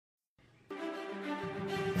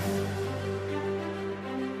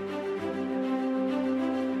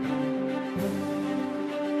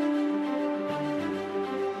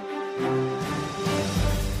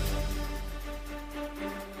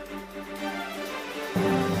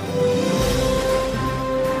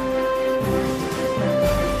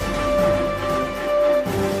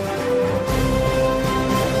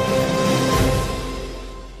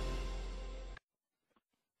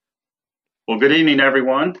good evening,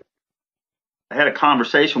 everyone. I had a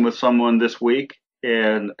conversation with someone this week,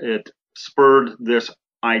 and it spurred this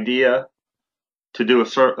idea to do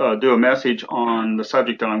a message on the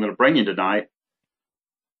subject that I'm going to bring you tonight.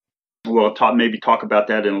 We'll maybe talk about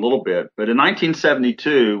that in a little bit. But in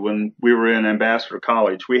 1972, when we were in Ambassador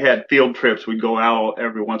College, we had field trips. We'd go out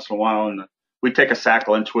every once in a while, and we'd take a sack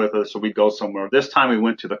lunch with us, so we'd go somewhere. This time we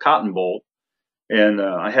went to the Cotton Bowl, and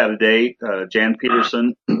I had a date, Jan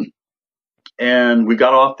Peterson. And we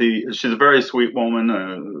got off she's a very sweet woman,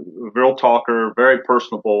 a real talker, very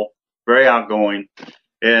personable, very outgoing.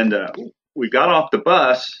 And we got off the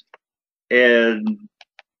bus, and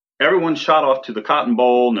everyone shot off to the Cotton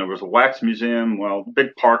Bowl, and there was a wax museum,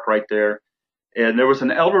 big park right there. And there was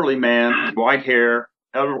an elderly man, white hair,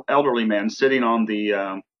 elderly man sitting on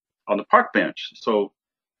the park bench. So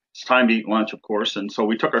it's time to eat lunch, of course. And so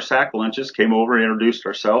we took our sack lunches, came over, introduced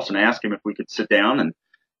ourselves, and asked him if we could sit down. And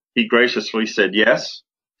he graciously said yes,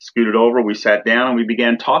 scooted over, we sat down, and we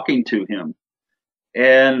began talking to him.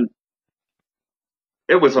 And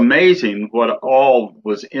it was amazing what all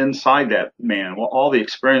was inside that man, all the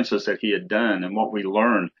experiences that he had done and what we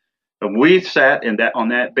learned. And we sat on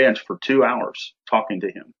that bench for 2 hours talking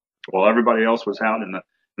to him while everybody else was out in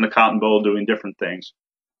the Cotton Bowl doing different things.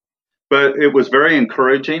 But it was very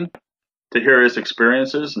encouraging to hear his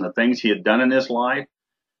experiences and the things he had done in his life.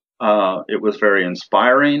 It was very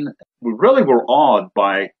inspiring. We really were awed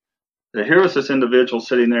by here was this individual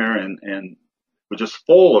sitting there and was just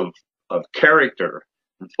full of character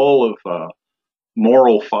and full of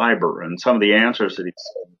moral fiber and some of the answers that he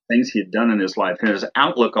said, things he had done in his life and his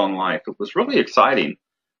outlook on life. It was really exciting.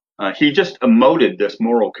 He just emoted this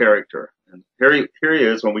moral character. And here he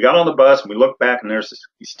is. When we got on the bus and we looked back, and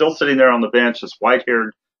he's still sitting there on the bench, this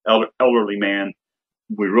white-haired elderly man.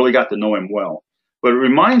 We really got to know him well. But it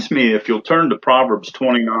reminds me, if you'll turn to Proverbs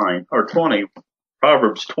 29 or 20,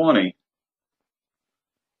 Proverbs 20,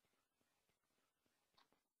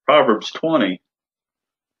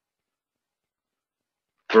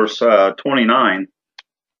 verse 29,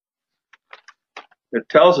 it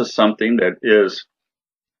tells us something that is,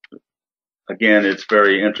 again, it's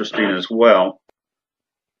very interesting as well,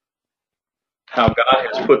 how God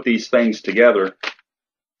has put these things together.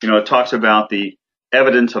 It talks about the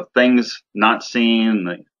evidence of things not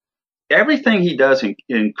seen. Everything he does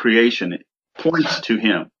in creation points to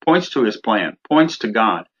him, points to his plan, points to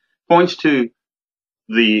God, points to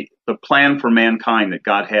the plan for mankind that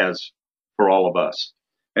God has for all of us.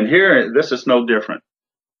 And here, this is no different.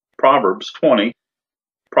 Proverbs 20,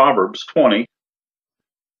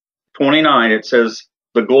 29, it says,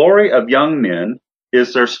 the glory of young men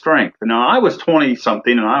is their strength. Now, I was 20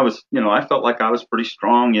 something, and I felt like I was pretty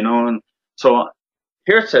strong, and so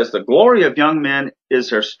here it says, the glory of young men is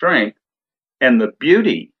their strength, and the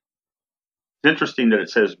beauty, it's interesting that it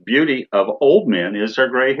says beauty of old men is their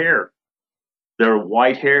gray hair, their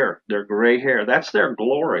white hair, their gray hair. That's their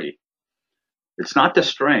glory. It's not the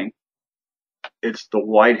strength, it's the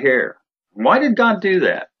white hair. Why did God do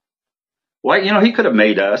that? Why, he could have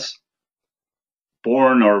made us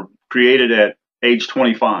born or created at age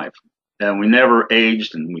 25, and we never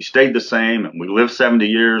aged, and we stayed the same, and we lived 70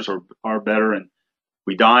 years or better, and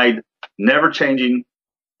we died, never changing,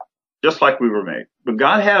 just like we were made. But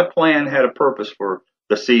God had a plan, had a purpose for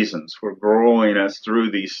the seasons, for growing us through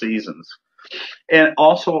these seasons. And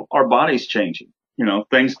also our bodies changing.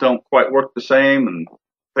 Things don't quite work the same, and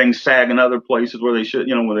things sag in other places where they should,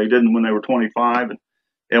 where they didn't when they were 25.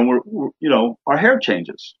 And our hair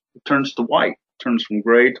changes. It turns to white, turns from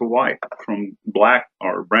gray to white, from black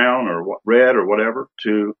or brown or red or whatever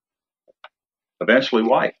to eventually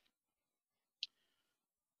white.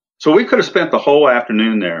 So we could have spent the whole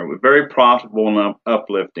afternoon there. With very profitable and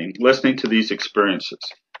uplifting, listening to these experiences.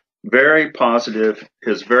 Very positive,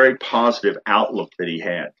 his very positive outlook that he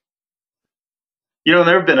had. There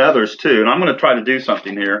have been others too, and I'm going to try to do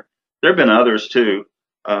something here. There have been others too.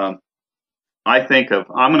 I'm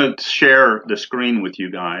going to share the screen with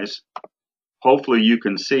you guys. Hopefully you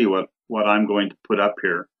can see what I'm going to put up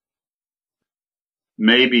here.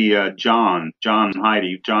 Maybe John and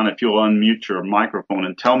Heidi. John, if you'll unmute your microphone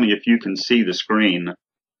and tell me if you can see the screen,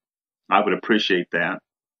 I would appreciate that.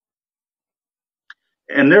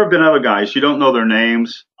 And there have been other guys. You don't know their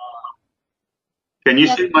names. Can you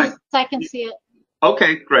see my? I can see it.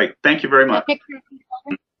 Okay, great. Thank you very much.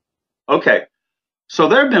 Okay. So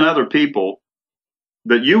there have been other people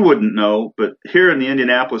that you wouldn't know, but here in the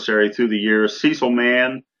Indianapolis area through the years, Cecil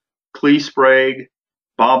Mann, Clee Sprague,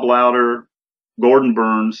 Bob Lauder, Gordon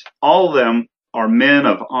Burns, all of them are men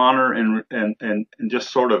of honor and just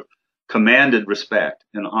sort of commanded respect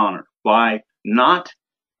and honor by not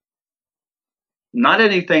not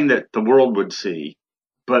anything that the world would see,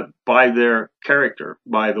 but by their character,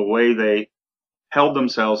 by the way they held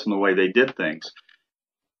themselves and the way they did things.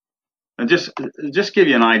 And just give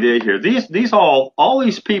you an idea here. All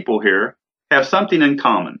these people here have something in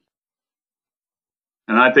common.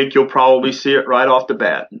 And I think you'll probably see it right off the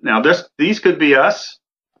bat. Now, these could be us.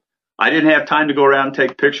 I didn't have time to go around and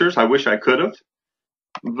take pictures. I wish I could have.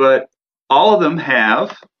 But all of them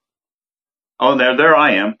have, oh, there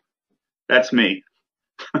I am. That's me.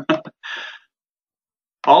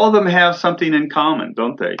 All of them have something in common,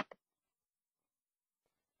 don't they?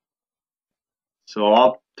 So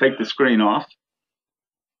I'll take the screen off.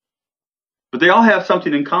 But they all have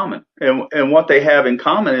something in common. And what they have in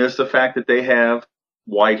common is the fact that they have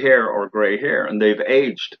white hair or gray hair, and they've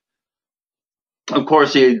aged. Of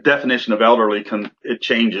course, the definition of elderly it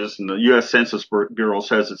changes, and the U.S. Census Bureau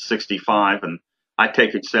says it's 65, and I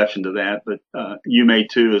take exception to that, but you may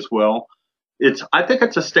too as well. I think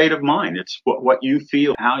it's a state of mind. It's what you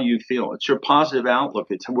feel, how you feel. It's your positive outlook.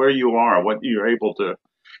 It's where you are, what you're able to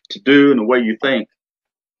do, and the way you think.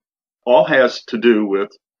 All has to do with,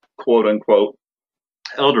 quote unquote,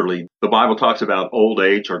 elderly. The Bible talks about old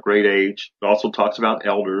age or great age. It also talks about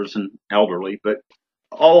elders and elderly, but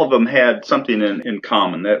all of them had something in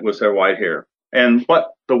common. That was their white hair. And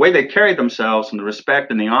the way they carried themselves and the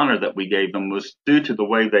respect and the honor that we gave them was due to the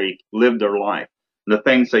way they lived their life, the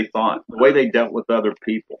things they thought, the way they dealt with other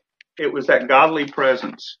people. It was that godly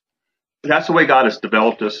presence. That's the way God has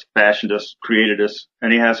developed us, fashioned us, created us,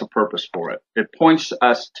 and He has a purpose for it. It points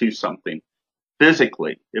us to something.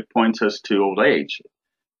 Physically, it points us to old age.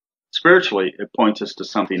 Spiritually, it points us to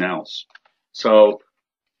something else. So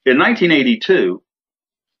in 1982,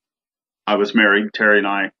 I was married. Terry and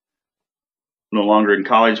I, no longer in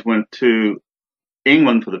college, went to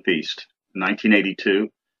England for the feast in 1982.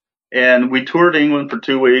 And we toured England for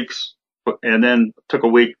 2 weeks and then took a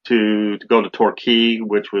week to go to Torquay,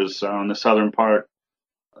 which was on the southern part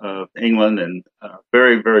of England, and a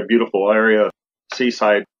very, very beautiful area,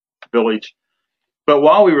 seaside village. But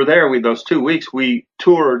while we were there, those 2 weeks, we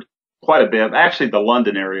toured quite a bit, actually the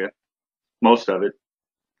London area, most of it,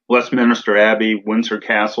 Westminster Abbey, Windsor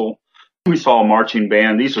Castle. We saw a marching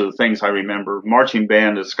band. These are the things I remember. Marching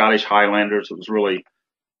band, the Scottish Highlanders. It was really,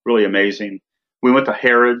 really amazing. We went to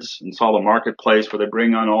Harrods and saw the marketplace where they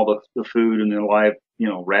bring on all the food and the live,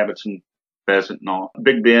 rabbits and pheasant and all.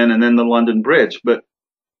 Big Ben, and then the London Bridge. But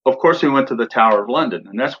of course, we went to the Tower of London,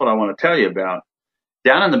 and that's what I want to tell you about.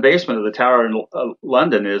 Down in the basement of the Tower of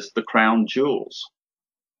London is the crown jewels.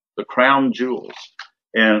 The crown jewels.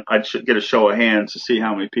 And I should get a show of hands to see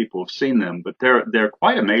how many people have seen them, but they're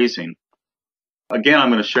quite amazing. Again, I'm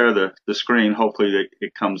going to share the screen. Hopefully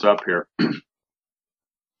it comes up here.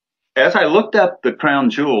 As I looked up the crown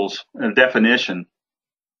jewels definition,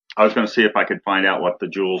 I was going to see if I could find out what the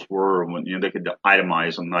jewels were when they could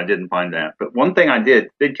itemize them. I didn't find that. But one thing I did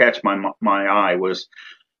catch my eye was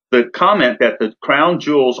the comment that the crown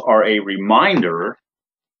jewels are a reminder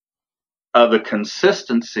of the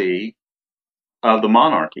consistency of the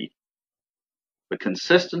monarchy. The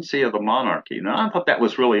consistency of the monarchy. Now, I thought that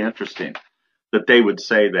was really interesting that they would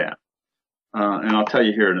say that. And I'll tell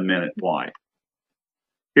you here in a minute why.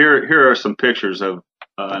 Here are some pictures of,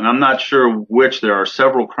 and I'm not sure which, there are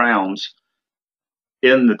several crowns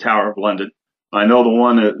in the Tower of London. I know the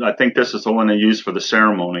one, I think this is the one they used for the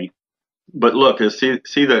ceremony. But look, see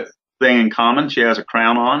the thing in common? She has a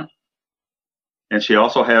crown on, and she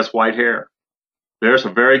also has white hair. There's a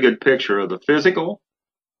very good picture of the physical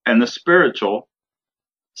and the spiritual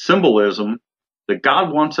symbolism that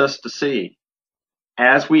God wants us to see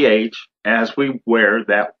as we age, as we wear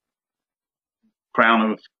that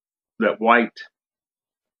crown of that white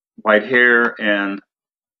hair. And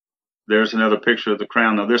there's another picture of the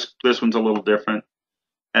crown. Now this one's a little different,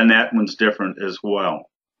 and that one's different as well.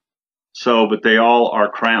 So, but they all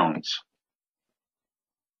are crowns.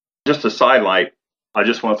 Just a sidelight, I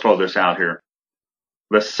just want to throw this out here.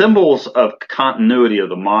 The symbols of continuity of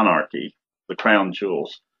the monarchy, the crown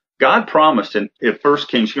jewels. God promised in 1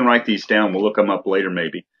 Kings, you can write these down, we'll look them up later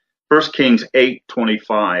maybe. 1 Kings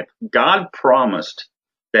 8:25, God promised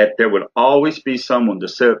that there would always be someone to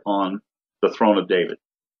sit on the throne of David.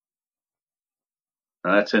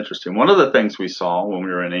 Now that's interesting. One of the things we saw when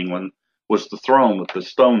we were in England was the throne with the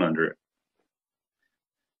stone under it.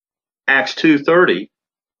 Acts 2:30,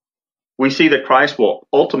 we see that Christ will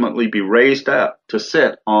ultimately be raised up to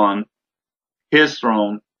sit on his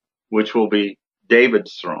throne, which will be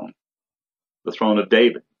David's throne, the throne of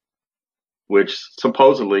David, which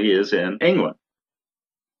supposedly is in England.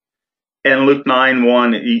 And Luke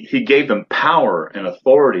 9:1, he gave them power and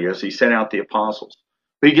authority as he sent out the apostles.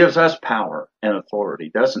 He gives us power and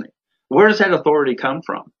authority, doesn't he? Where does that authority come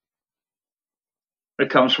from? It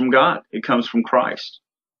comes from God. It comes from Christ.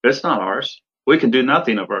 It's not ours. We can do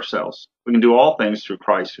nothing of ourselves. We can do all things through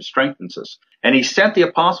Christ who strengthens us. And he sent the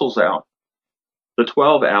apostles out, the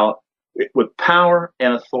 12 out, with power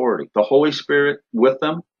and authority. The Holy Spirit with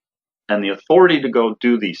them and the authority to go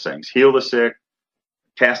do these things. Heal the sick,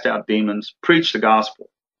 cast out demons, preach the gospel.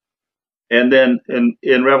 And then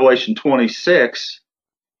in Revelation 26,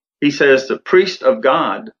 he says the priest of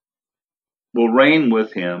God will reign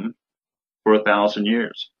with him for 1,000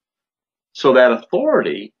 years. So that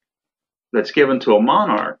authority that's given to a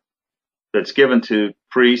monarch, that's given to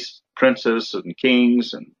priests, princes, and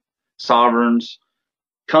kings and sovereigns,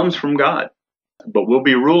 comes from God. But we'll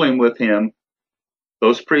be ruling with him.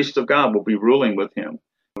 Those priests of God will be ruling with him.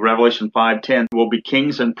 Revelation 5:10 will be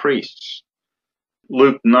kings and priests.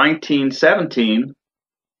 Luke 19:17,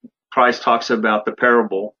 Christ talks about the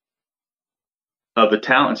parable of the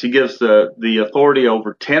talents. He gives the authority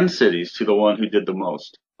over 10 cities to the one who did the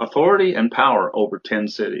most. Authority and power over 10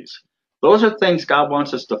 cities. Those are things God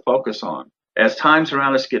wants us to focus on as times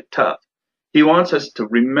around us get tough. He wants us to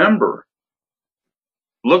remember,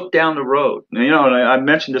 look down the road. And, I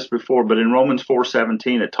mentioned this before, but in Romans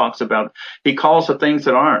 4:17, it talks about, he calls the things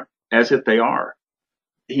that aren't as if they are.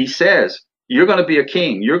 He says, you're going to be a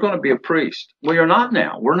king. You're going to be a priest. Well, you're not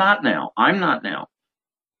now. We're not now. I'm not now.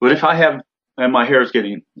 But if I have, and my hair is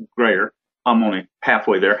getting grayer, I'm only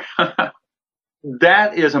halfway there.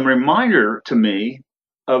 That is a reminder to me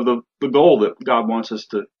of the goal that God wants us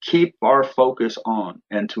to keep our focus on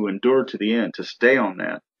and to endure to the end, to stay on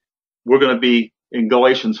that. We're going to be in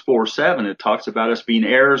Galatians 4:7, it talks about us being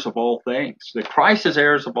heirs of all things. That Christ is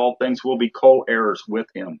heirs of all things, we'll be co-heirs with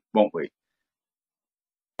him, won't we?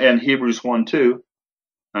 And Hebrews 1:2,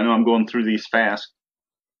 I know I'm going through these fast.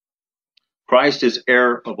 Christ is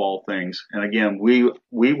heir of all things. And again, we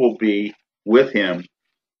will be with him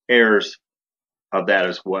heirs of that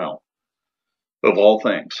as well, of all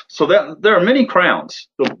things. So that there are many crowns.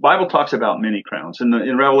 The Bible talks about many crowns.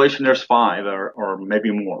 In Revelation, there's 5 or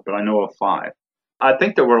maybe more, but I know of 5. I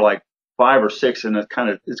think there were like 5 or 6, and it's kind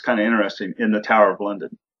of interesting in the Tower of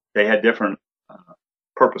London. They had different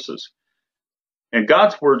purposes. And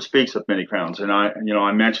God's word speaks of many crowns. And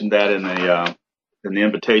I mentioned that in the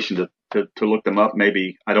invitation to look them up.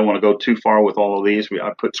 Maybe I don't want to go too far with all of these.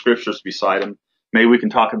 I put scriptures beside them. Maybe we can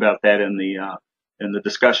talk about that in the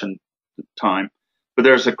discussion time. But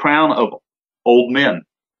there's a crown of old men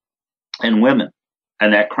and women,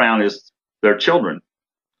 and that crown is their children.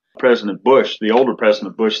 President Bush, the older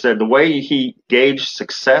President Bush, said the way he gauged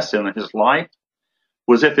success in his life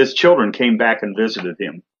was if his children came back and visited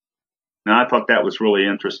him. Now, I thought that was really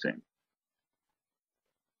interesting,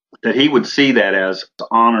 that he would see that as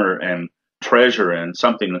honor and treasure and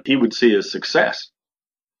something that he would see as success,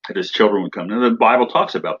 that his children would come. And the Bible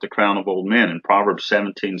talks about the crown of old men in Proverbs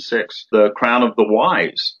 17:6, the crown of the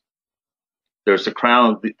wise. There's a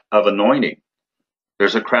crown of anointing.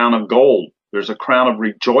 There's a crown of gold. There's a crown of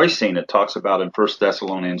rejoicing it talks about in 1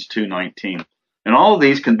 Thessalonians 2:19. And all of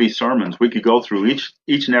these can be sermons. We could go through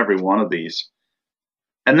each and every one of these.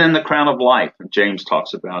 And then the crown of life that James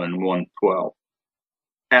talks about in 1:12.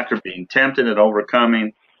 After being tempted and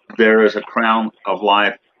overcoming, there is a crown of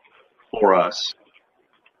life for us.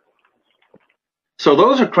 So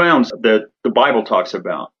those are crowns that the Bible talks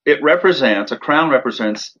about. A crown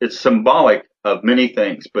represents, it's symbolic of many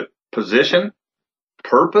things, but position,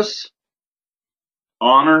 purpose,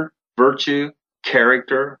 honor, virtue,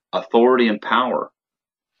 character, authority, and power.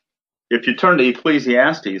 If you turn to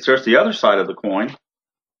Ecclesiastes, there's the other side of the coin.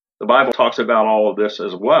 The Bible talks about all of this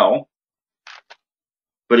as well.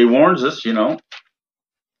 But he warns us,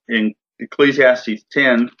 in Ecclesiastes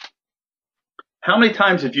 10, how many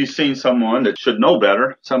times have you seen someone that should know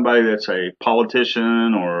better, somebody that's a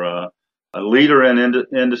politician or a leader in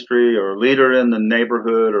industry or a leader in the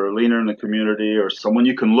neighborhood or a leader in the community or someone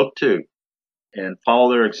you can look to and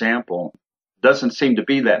follow their example? Doesn't seem to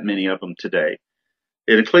be that many of them today.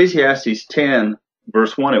 In Ecclesiastes 10,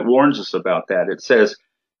 verse 1, it warns us about that. It says,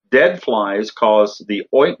 dead flies cause the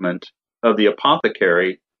ointment of the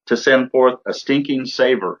apothecary to send forth a stinking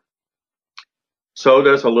savor. So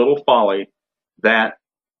does a little folly that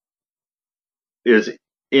is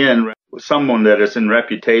in someone that is in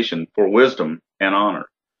reputation for wisdom and honor.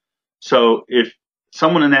 So if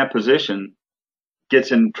someone in that position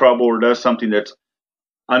gets in trouble or does something that's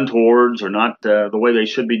untowards or not the way they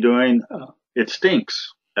should be doing, it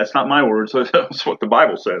stinks. That's not my words. That's what the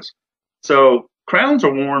Bible says. So crowns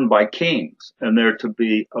are worn by kings, and they're to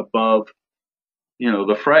be above,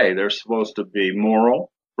 the fray. They're supposed to be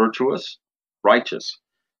moral, virtuous, righteous.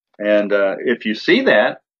 And if you see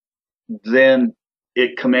that, then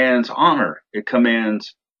it commands honor. It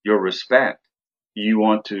commands your respect. You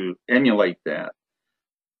want to emulate that.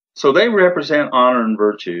 So they represent honor and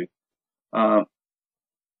virtue. The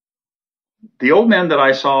old man that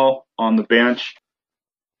I saw on the bench,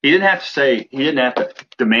 he didn't have to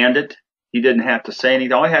demand it. He didn't have to say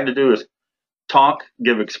anything. All he had to do is talk,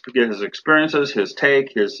 give his experiences, his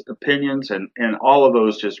take, his opinions, and all of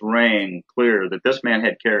those just rang clear that this man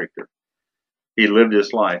had character. He lived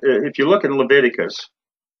his life. If you look at Leviticus,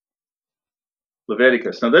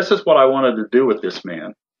 now this is what I wanted to do with this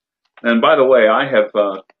man. And by the way,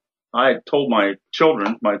 I told my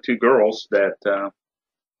children, my two girls, that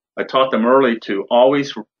I taught them early to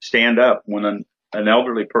always stand up when an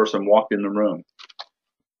elderly person walked in the room.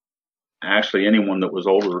 Actually, anyone that was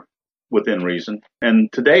older within reason.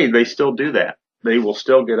 And today they still do that. They will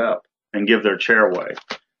still get up and give their chair away.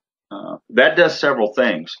 That does several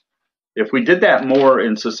things. If we did that more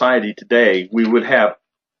in society today,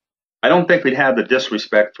 I don't think we'd have the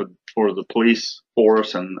disrespect for the police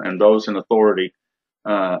force and those in authority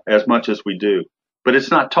as much as we do. But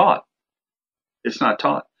it's not taught. It's not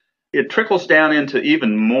taught. It trickles down into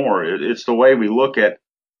even more. It's the way we look at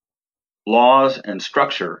laws and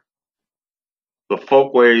structure, the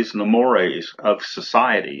folkways and the mores of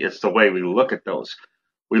society. It's the way we look at those.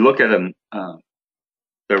 We look at them,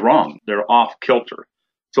 they're wrong. They're off kilter.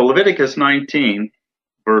 So Leviticus 19,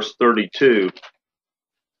 verse 32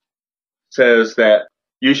 says that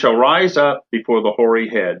you shall rise up before the hoary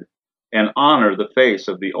head and honor the face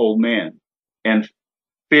of the old man and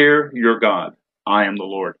fear your God. I am the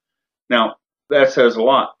Lord. Now, that says a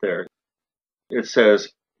lot there. It says,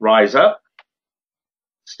 rise up,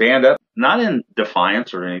 stand up, not in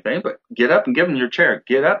defiance or anything, but get up and give them your chair.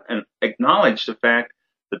 Get up and acknowledge the fact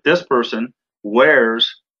that this person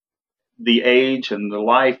wears the age and the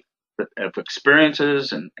life of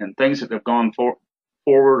experiences and things that have gone forward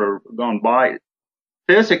or gone by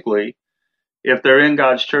physically, if they're in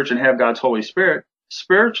God's church and have God's Holy Spirit,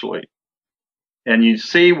 spiritually. And you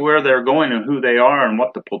see where they're going and who they are and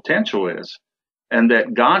what the potential is, and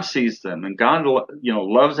that God sees them and God,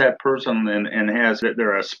 loves that person and has that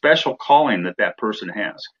they're a special calling that person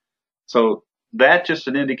has. So that's just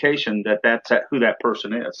an indication that that's who that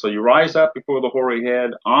person is. So you rise up before the hoary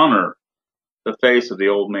head, honor the face of the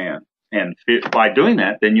old man. And by doing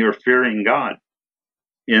that, then you're fearing God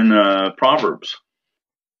in Proverbs.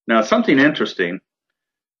 Now, something interesting.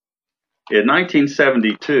 In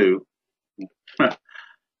 1972, I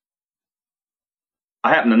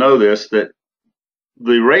happen to know this, that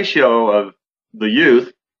the ratio of the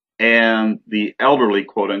youth and the elderly,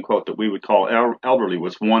 quote unquote, that we would call elderly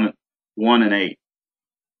was 1 in 8.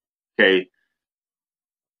 Okay.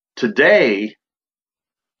 Today,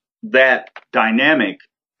 that dynamic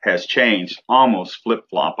has changed, almost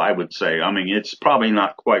flip-flop, I would say. I mean, it's probably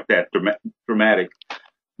not quite that dramatic,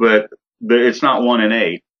 but it's not 1 in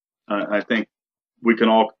 8. I think we can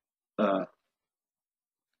all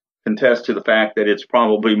contest to the fact that it's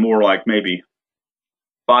probably more like maybe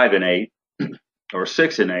 5 in 8 or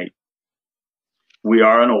 6 in 8. We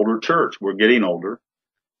are an older church. We're getting older.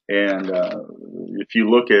 And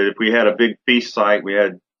if we had a big feast site, we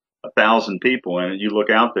had 1,000 people in it, you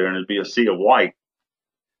look out there and it'd be a sea of white,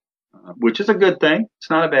 which is a good thing.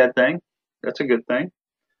 It's not a bad thing. That's a good thing.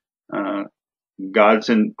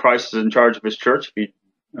 Christ is in charge of his church. If he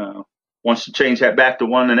wants to change that back to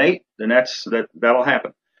 1 in 8, then that'll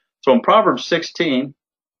happen. So in Proverbs 16,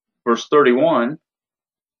 verse 31,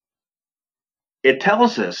 it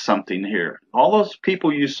tells us something here. All those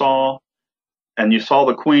people you saw, and you saw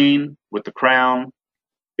the queen with the crown,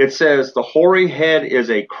 it says the hoary head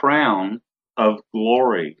is a crown of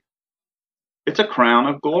glory. It's a crown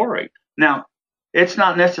of glory. Now, it's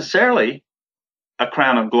not necessarily a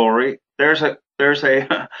crown of glory. There's an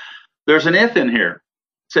if in here.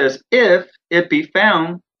 It says, if it be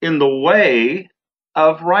found in the way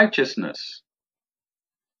of righteousness.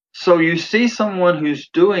 So you see someone who's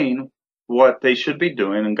doing what they should be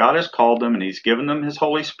doing, and God has called them, and he's given them his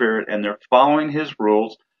Holy Spirit, and they're following his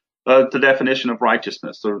rules. The definition of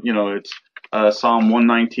righteousness. So, it's Psalm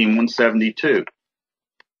 119, 172.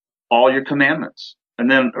 All your commandments. And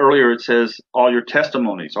then earlier it says all your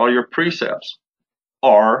testimonies, all your precepts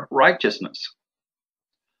are righteousness.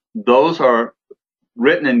 Those are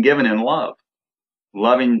written and given in love,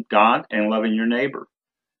 loving God and loving your neighbor.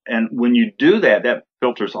 And when you do that, that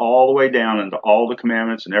filters all the way down into all the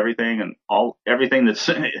commandments and everything everything that's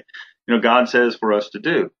God says for us to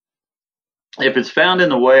do. If it's found in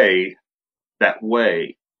the way, that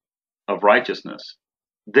way of righteousness,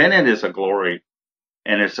 then it is a glory,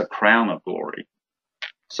 and it's a crown of glory.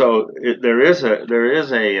 So there is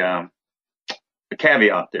a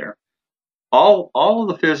caveat there. All of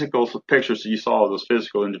the physical pictures that you saw of those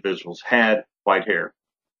physical individuals had white hair.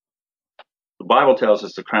 The Bible tells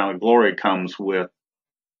us the crown of glory comes with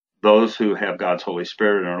those who have God's Holy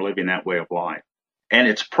Spirit and are living that way of life. And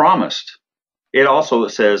it's promised. It also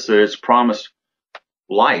says that it's promised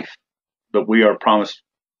life, that we are promised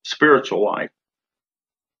spiritual life.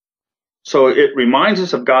 So it reminds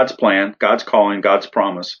us of God's plan, God's calling, God's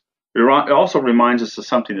promise. It also reminds us of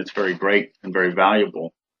something that's very great and very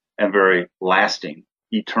valuable and very lasting,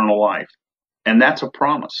 eternal life. And that's a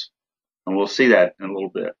promise. And we'll see that in a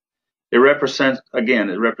little bit. It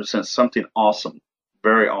represents something awesome,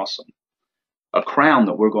 very awesome. A crown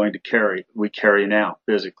that we're going to carry, we carry now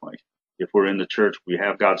physically. If we're in the church, we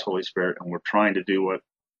have God's Holy Spirit and we're trying to do what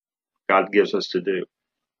God gives us to do.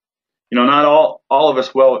 You know, not all of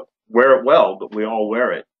us wear it well, but we all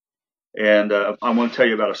wear it. And I want to tell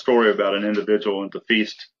you about a story about an individual at the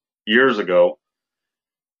feast years ago.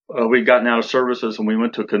 We'd gotten out of services and we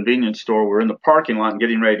went to a convenience store. We're in the parking lot and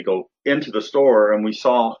getting ready to go into the store, and we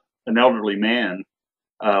saw an elderly man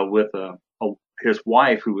with his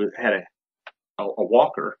wife who had a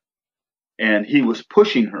walker, and he was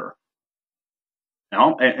pushing her.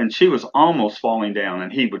 And she was almost falling down,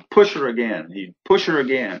 and he would push her again. He'd push her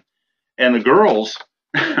again. And the girls,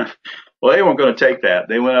 well, they weren't going to take that.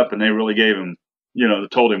 They went up and they really gave him, they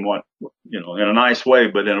told him what, in a nice way,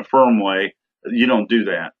 but in a firm way, you don't do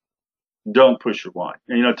that. Don't push your wife.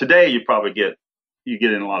 And, today you probably get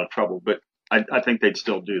in a lot of trouble, but I think they'd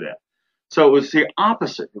still do that. So it was the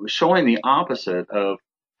opposite. It was showing the opposite of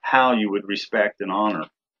how you would respect and honor,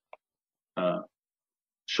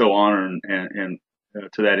 show honor and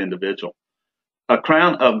to that individual. A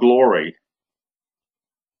crown of glory,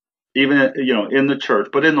 even in the church,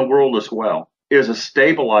 but in the world as well, is a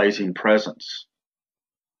stabilizing presence.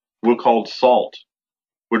 We're called salt.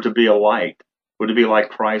 We're to be a light. We're to be like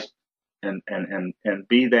Christ and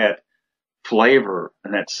be that flavor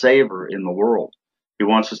and that savor in the world. He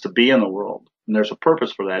wants us to be in the world, and there's a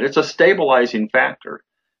purpose for that. It's a stabilizing factor.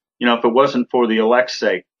 If it wasn't for the elect's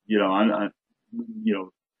sake,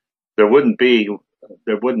 there wouldn't be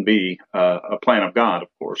a plan of God, of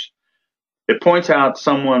course. It points out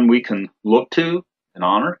someone we can look to and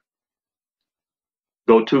honor,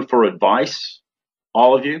 go to for advice.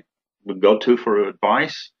 All of you would go to for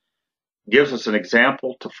advice. Gives us an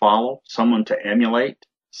example to follow, someone to emulate.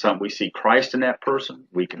 We see Christ in that person.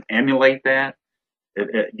 We can emulate that.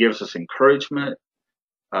 It gives us encouragement.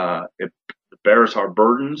 It bears our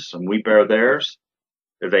burdens and we bear theirs.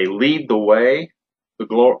 They lead the way.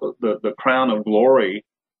 The crown of glory,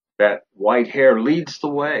 that white hair, leads the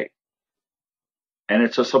way. And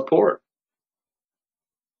it's a support.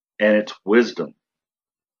 And it's wisdom.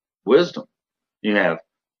 Wisdom. You have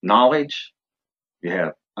knowledge, you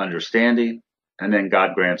have understanding, and then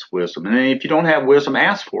God grants wisdom. And then if you don't have wisdom,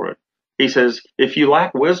 ask for it. He says, if you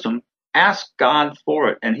lack wisdom, ask God for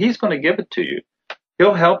it, and He's going to give it to you.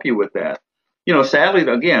 He'll help you with that. Sadly,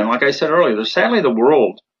 again, like I said earlier, sadly the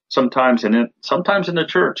world, sometimes in the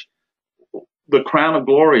church, the crown of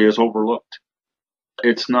glory is overlooked.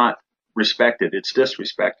 It's not respected. It's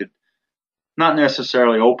disrespected. Not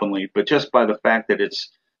necessarily openly, but just by the fact that it's,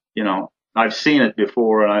 I've seen it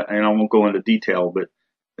before, and I won't go into detail, but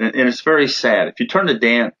and it's very sad. If you turn to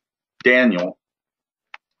Daniel,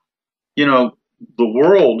 the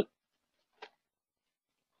world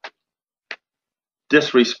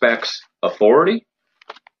disrespects authority,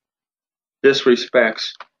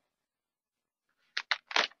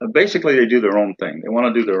 basically they do their own thing. They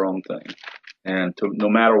want to do their own thing. And no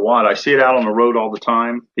matter what, I see it out on the road all the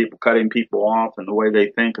time, people cutting people off and the way they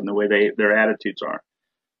think and the way their attitudes are.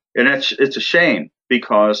 And it's a shame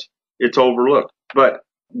because it's overlooked. But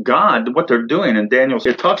God, what they're doing in Daniel,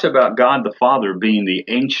 it talks about God the Father being the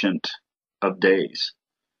Ancient of Days.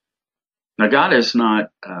 Now, God is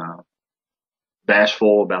not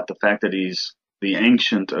bashful about the fact that He's the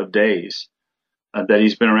Ancient of Days, that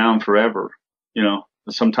He's been around forever.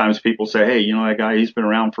 Sometimes people say, hey, that guy, he's been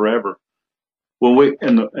around forever. Well,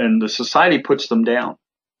 and the society puts them down,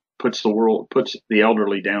 puts the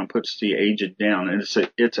elderly down, puts the aged down. And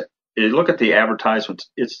look at the advertisements.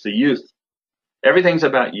 It's the youth. Everything's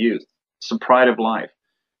about youth. It's the pride of life.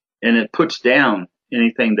 And it puts down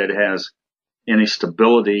anything that has any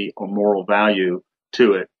stability or moral value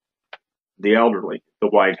to it. The elderly, the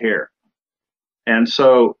white hair. And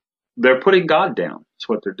so they're putting God down. That's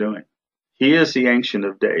what they're doing. He is the Ancient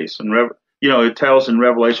of Days. And it tells in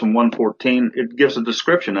Revelation 1:14, it gives a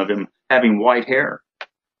description of Him having white hair.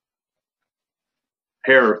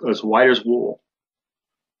 Hair as white as wool.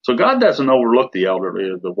 So God doesn't overlook the elderly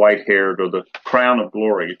or the white-haired or the crown of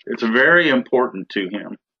glory. It's very important to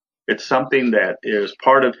him. It's something that is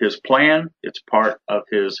part of his plan. It's part of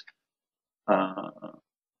his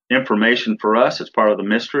information for us. It's part of the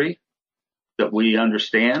mystery that we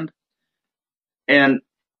understand. And,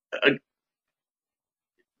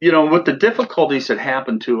 with the difficulties that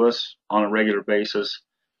happen to us on a regular basis,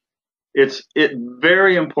 it's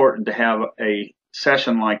very important to have a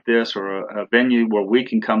session like this or a venue where we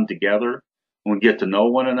can come together and we get to know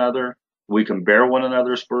one another. We can bear one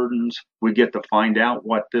another's burdens. We get to find out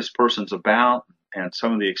what this person's about and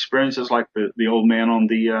some of the experiences, like the old man on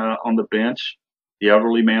the bench, the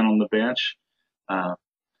elderly man on the bench.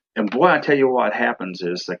 And boy, I tell you what happens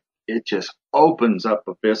is that it just opens up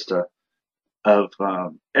a vista of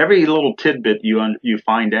every little tidbit you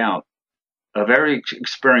find out of every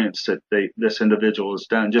experience that this individual has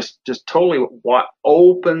done. Just totally what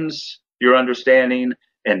opens your understanding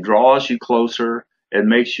and draws you closer and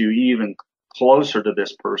makes you even closer to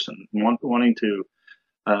this person, wanting to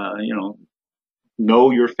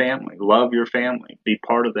know your family, love your family, be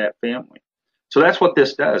part of that family. So that's what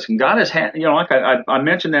this does. And God has had, like I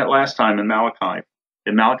mentioned that last time in Malachi.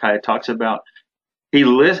 In Malachi, it talks about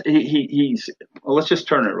let's just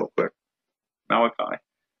turn it real quick. Malachi.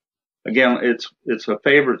 Again, it's a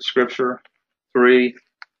favorite scripture. 3,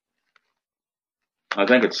 I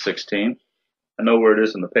think it's 16. I know where it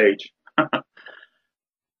is in the page.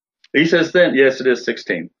 He says then, yes, it is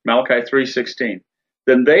 16. Malachi 3:16.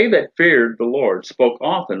 Then they that feared the Lord spoke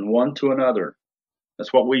often one to another.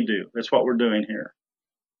 That's what we do. That's what we're doing here.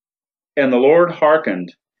 And the Lord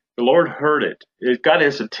hearkened. The Lord heard it. It got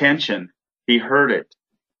his attention. He heard it.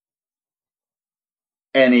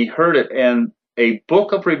 And he heard it. And a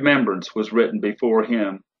book of remembrance was written before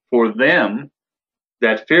him for them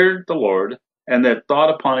that feared the Lord and that thought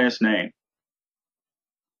upon his name.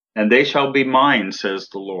 And they shall be mine, says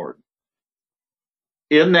the Lord.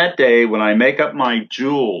 In that day when I make up my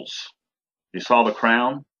jewels, you saw the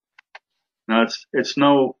crown? Now it's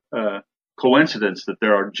no coincidence that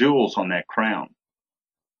there are jewels on that crown.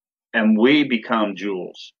 And we become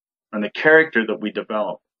jewels. And the character that we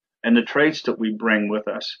develop and the traits that we bring with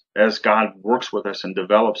us as God works with us and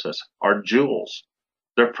develops us are jewels.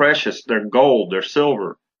 They're precious, they're gold, they're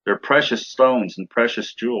silver, they're precious stones and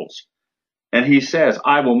precious jewels. And he says,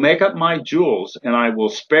 I will make up my jewels and I will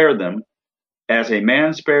spare them as a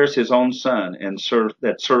man spares his own son and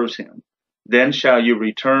that serves him. Then shall you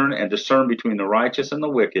return and discern between the righteous and the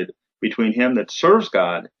wicked, between him that serves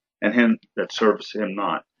God and him that serves him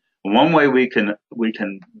not. One way we can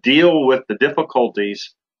deal with the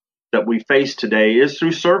difficulties that we face today is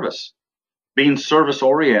through service, being service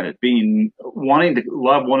oriented, wanting to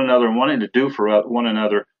love one another and wanting to do for one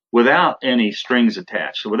another without any strings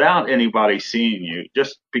attached, without anybody seeing you,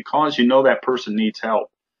 just because you know that person needs help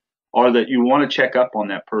or that you want to check up on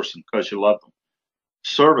that person because you love them.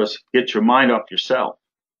 Service gets your mind off yourself,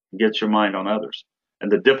 gets your mind on others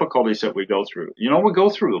and the difficulties that we go through. We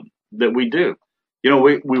go through them, that we do.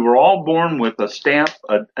 We were all born with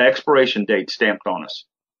an expiration date stamped on us.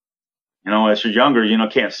 As you're younger,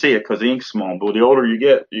 can't see it because the ink's small. But the older you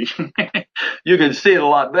get, you can see it a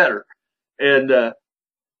lot better. And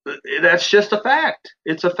that's just a fact.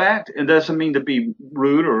 It's a fact. It doesn't mean to be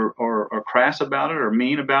rude or crass about it or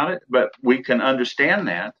mean about it, but we can understand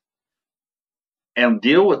that and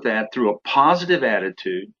deal with that through a positive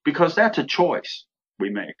attitude, because that's a choice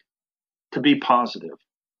we make, to be positive.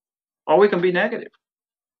 Or we can be negative.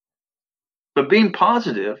 But being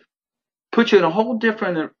positive puts you in a whole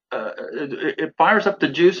different, it fires up the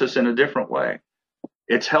juices in a different way.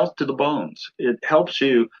 It's health to the bones. It helps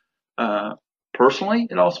you personally.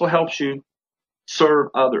 It also helps you serve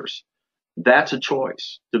others. That's a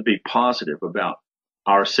choice, to be positive about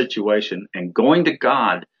our situation and going to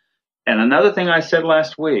God. And another thing I said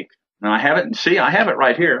last week, and I have it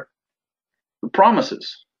right here, the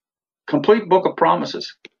promises, complete book of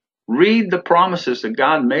promises. Read the promises that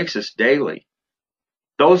God makes us daily.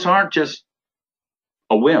 Those aren't just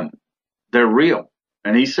a whim. They're real.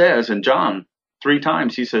 And he says in John 3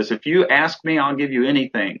 times, he says, if you ask me, I'll give you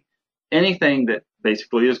anything that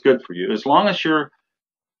basically is good for you. As long as you're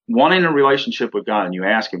wanting a relationship with God and you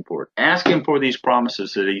ask him for it, ask him for these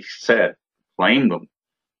promises that he said, claim them.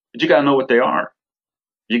 But you got to know what they are.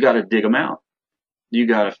 You got to dig them out. You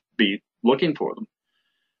got to be looking for them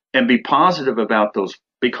and be positive about those,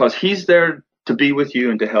 because he's there to be with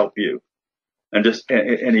you and to help you. And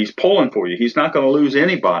he's pulling for you. He's not going to lose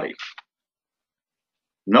anybody.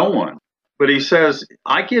 No one. But he says,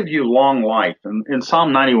 I give you long life. And in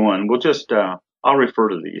Psalm 91, we'll just, I'll refer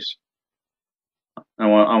to these. I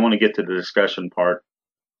want to get to the discussion part.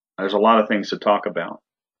 There's a lot of things to talk about,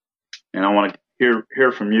 and I want to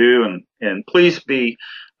hear from you. And please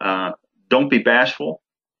don't be bashful.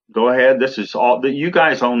 Go ahead. This is all that you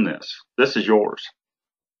guys own. This is yours.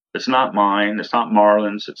 It's not mine. It's not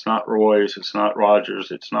Marlon's. It's not Roy's. It's not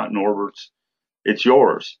Roger's. It's not Norbert's. It's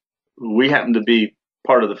yours. We happen to be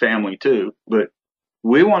part of the family too, but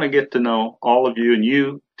we want to get to know all of you, and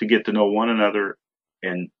you to get to know one another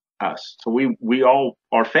and us. So we all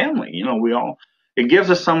are family. It gives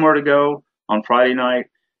us somewhere to go on Friday night.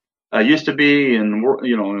 I used to be in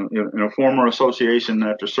a former association.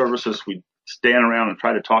 After services, we'd stand around and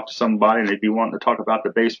try to talk to somebody, and they'd be wanting to talk about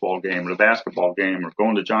the baseball game or the basketball game or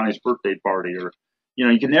going to Johnny's birthday party, or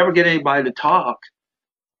you can never get anybody to talk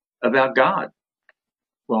about God.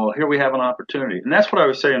 Well, here we have an opportunity, and that's what I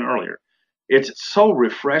was saying earlier. It's so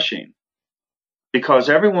refreshing because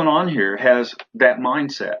everyone on here has that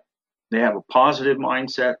mindset. They have a positive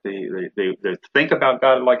mindset. They think about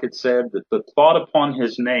God, like it said, the thought upon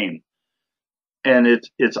His name, and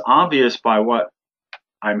it's obvious by what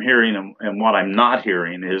I'm hearing and what I'm not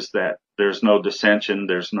hearing is that there's no dissension.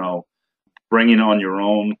 There's no bringing on your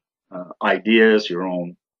own ideas, your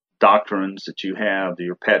own doctrines that you have,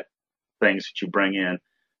 your pet things that you bring in.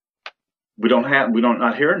 We don't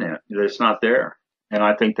not hearing it. It's not there. And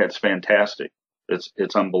I think that's fantastic.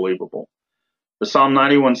 It's unbelievable. The Psalm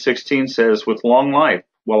 91:16 says, with long life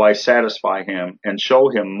will I satisfy him and show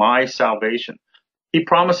him my salvation. He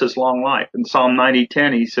promises long life. In Psalm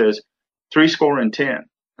 90:10, he says, 70,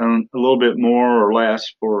 and a little bit more or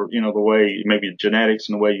less for, the way, maybe genetics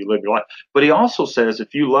and the way you live your life. But he also says,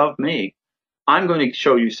 if you love me, I'm going to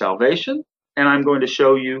show you salvation and I'm going to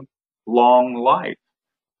show you long life.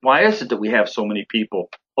 Why is it that we have so many people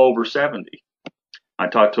over 70? I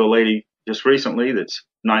talked to a lady just recently that's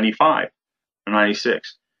 95 or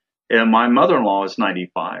 96, and my mother-in-law is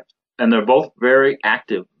 95, and they're both very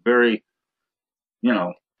active, very,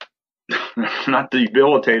 not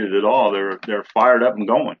debilitated at all. They're fired up and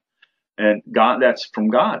going, and God, that's from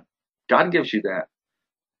God. God gives you that.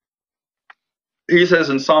 He says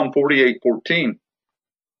in Psalm 48:14,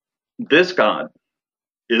 this God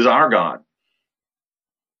is our God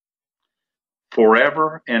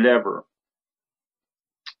forever and ever.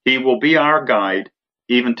 He will be our guide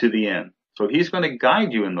even to the end. So he's going to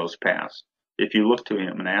guide you in those paths if you look to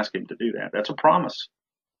him and ask him to do that. That's a promise.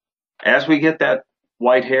 As we get that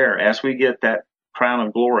white hair, as we get that crown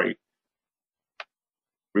of glory,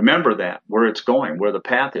 remember that, where it's going, where the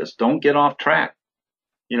path is. Don't get off track.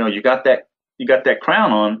 You got that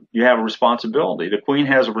crown on, you have a responsibility. The queen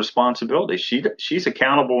has a responsibility. She's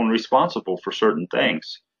accountable and responsible for certain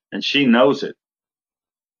things, and she knows it.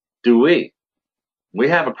 Do we? We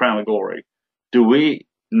have a crown of glory. Do we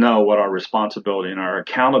know what our responsibility and our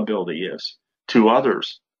accountability is to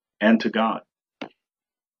others and to God?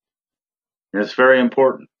 And it's very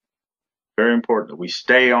important that we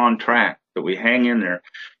stay on track, that we hang in there.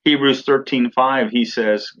 Hebrews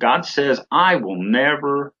 13:5, God says, I will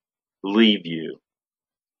never leave you.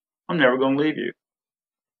 I'm never going to leave you.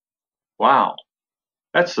 Wow.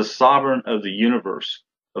 That's the sovereign of the universe,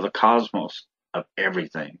 of the cosmos, of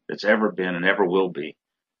everything that's ever been and ever will be.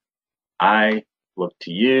 I look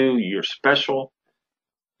to you. You're special.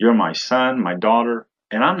 You're my son, my daughter,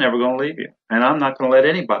 and I'm never going to leave you. And I'm not going to let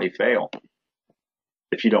anybody fail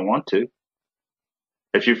if you don't want to.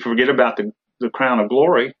 If you forget about the crown of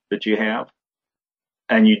glory that you have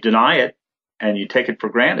and you deny it and you take it for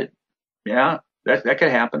granted, yeah, that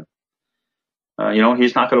could happen.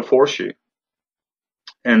 He's not going to force you.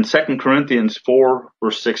 In 2 Corinthians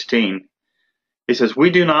 4:16, he says, we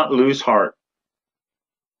do not lose heart.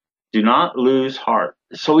 Do not lose heart.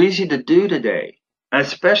 It's so easy to do today, and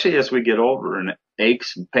especially as we get older and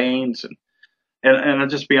aches and pains. And I'll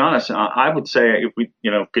just be honest, I would say if we,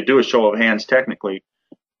 could do a show of hands technically,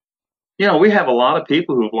 we have a lot of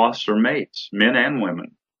people who've lost their mates, men and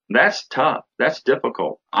women. That's tough. That's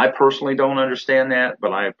difficult. I personally don't understand that,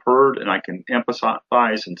 but I have heard and I can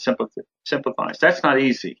empathize and sympathize. That's not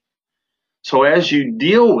easy. So as you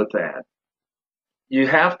deal with that, you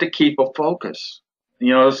have to keep a focus.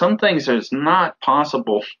 Some things it's not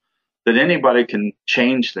possible that anybody can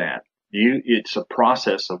change that. It's a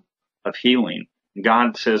process of healing.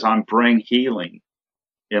 God says, I bring healing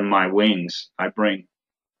in my wings. I bring,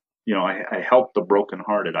 I help the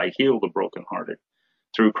brokenhearted. I heal the brokenhearted.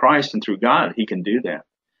 Through Christ and through God, he can do that.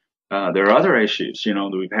 There are other issues,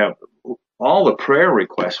 that we have all the prayer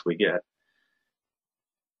requests we get.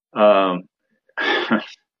 And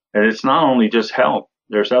it's not only just health.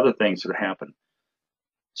 There's other things that happen.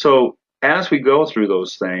 So as we go through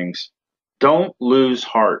those things, don't lose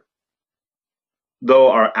heart.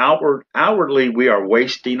 though our outwardly we are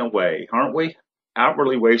wasting away, aren't we?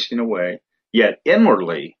 Outwardly wasting away, yet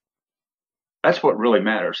inwardly, that's what really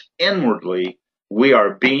matters. Inwardly, we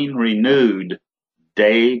are being renewed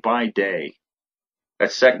day by day.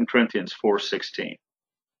 That's 2 Corinthians 4:16.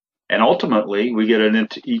 And ultimately, we get an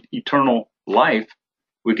eternal life.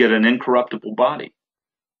 We get an incorruptible body.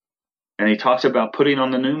 And he talks about putting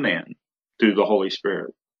on the new man through the Holy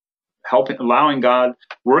Spirit, helping, allowing God,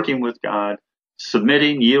 working with God,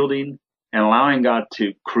 submitting, yielding, and allowing God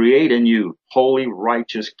to create in you holy,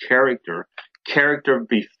 righteous character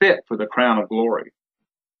be fit for the crown of glory.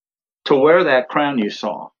 To wear that crown you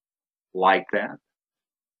saw, like that.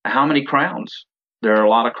 How many crowns? There are a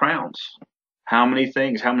lot of crowns. How many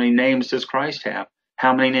things? How many names does Christ have?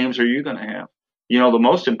 How many names are you going to have? You know, the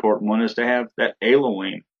most important one is to have that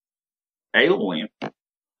Elohim. Elohim.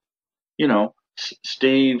 You know,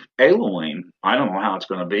 Steve Elohim. I don't know how it's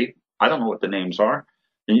going to be. I don't know what the names are.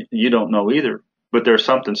 You don't know either. But there's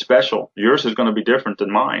something special. Yours is going to be different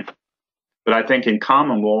than mine. But I think in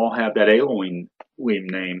common we'll all have that Elohim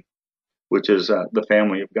name, which is the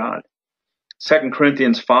family of God. 2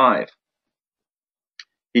 Corinthians 5.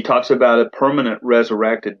 He talks about a permanent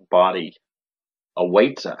resurrected body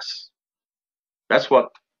awaits us. That's what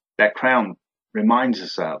that crown reminds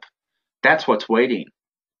us of. That's what's waiting.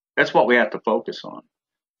 That's what we have to focus on.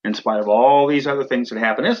 In spite of all these other things that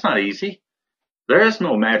happen, it's not easy. There is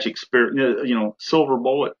no magic spirit, silver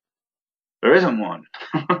bullet. There isn't one.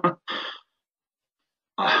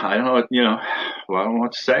 I don't know, well, I don't know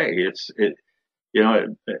what to say.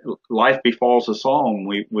 Life befalls us all,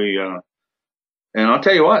 and and I'll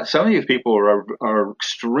tell you what, some of you people are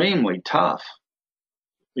extremely tough.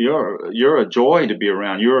 You're a joy to be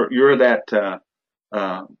around. You're that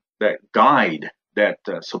guide, that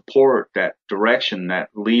support, that direction, that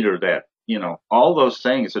leader, that all those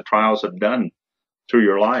things the trials have done through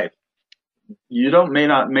your life. You may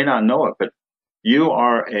not know it, but you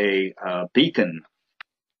are a beacon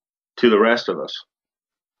to the rest of us.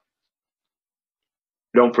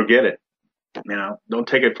 Don't forget it. Don't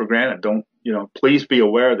take it for granted. Don't, please be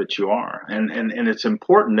aware that you are. And it's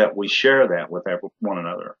important that we share that with one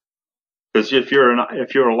another. Because if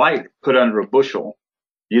you're a light put under a bushel,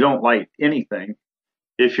 you don't light anything.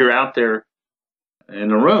 If you're out there in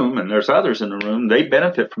the room and there's others in the room, they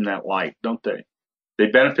benefit from that light, don't they? They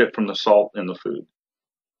benefit from the salt in the food.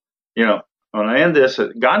 When I end this,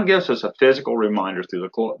 God gives us a physical reminder through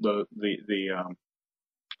the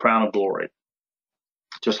crown of glory.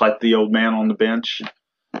 Just like the old man on the bench,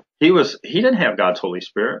 he didn't have God's Holy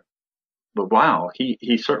Spirit, but wow,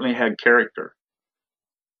 he certainly had character.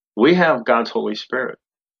 We have God's Holy Spirit,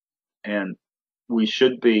 and we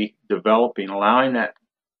should be developing, allowing that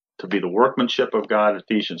to be the workmanship of God,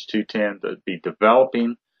 Ephesians 2:10, to be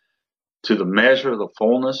developing to the measure, the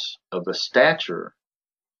fullness of the stature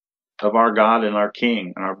of our God and our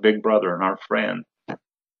King and our big brother and our friend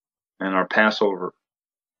and our Passover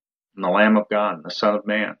and the Lamb of God and the Son of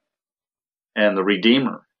Man and the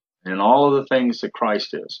Redeemer and all of the things that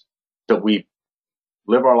Christ is, that we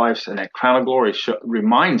live our lives, and that crown of glory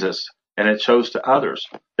reminds us, and it shows to others.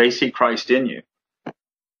 They see Christ in you.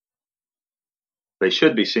 They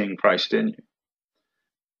should be seeing Christ in you.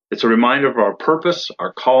 It's a reminder of our purpose,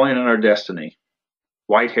 our calling, and our destiny.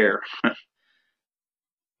 White hair.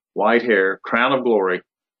 White hair, crown of glory.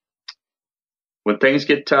 When things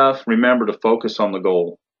get tough, remember to focus on the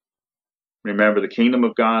goal. Remember the kingdom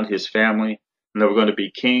of God, his family, and that we're going to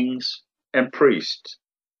be kings and priests.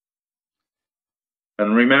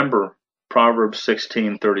 And remember Proverbs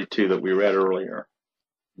 16:32 that we read earlier.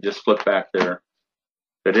 Just flip back there.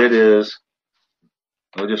 That it is,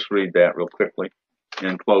 I'll just read that real quickly.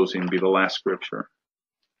 In closing, be the last scripture.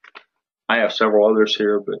 I have several others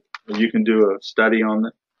here, but you can do a study on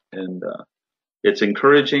it. And it's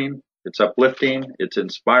encouraging, it's uplifting, it's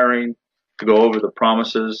inspiring to go over the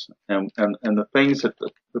promises and the things that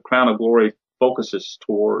the crown of glory focuses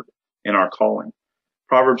toward in our calling.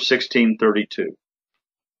 Proverbs 16:32.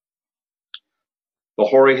 The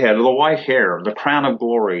hoary head, the white hair, the crown of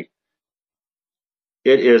glory.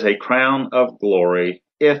 It is a crown of glory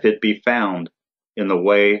if it be found in the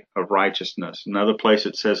way of righteousness. Another place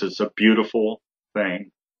it says it's a beautiful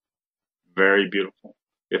thing. Very beautiful.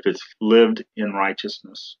 If it's lived in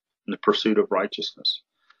righteousness, in the pursuit of righteousness.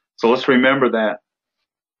 So let's remember that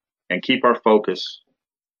and keep our focus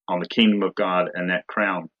on the kingdom of God and that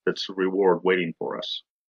crown that's a reward waiting for us.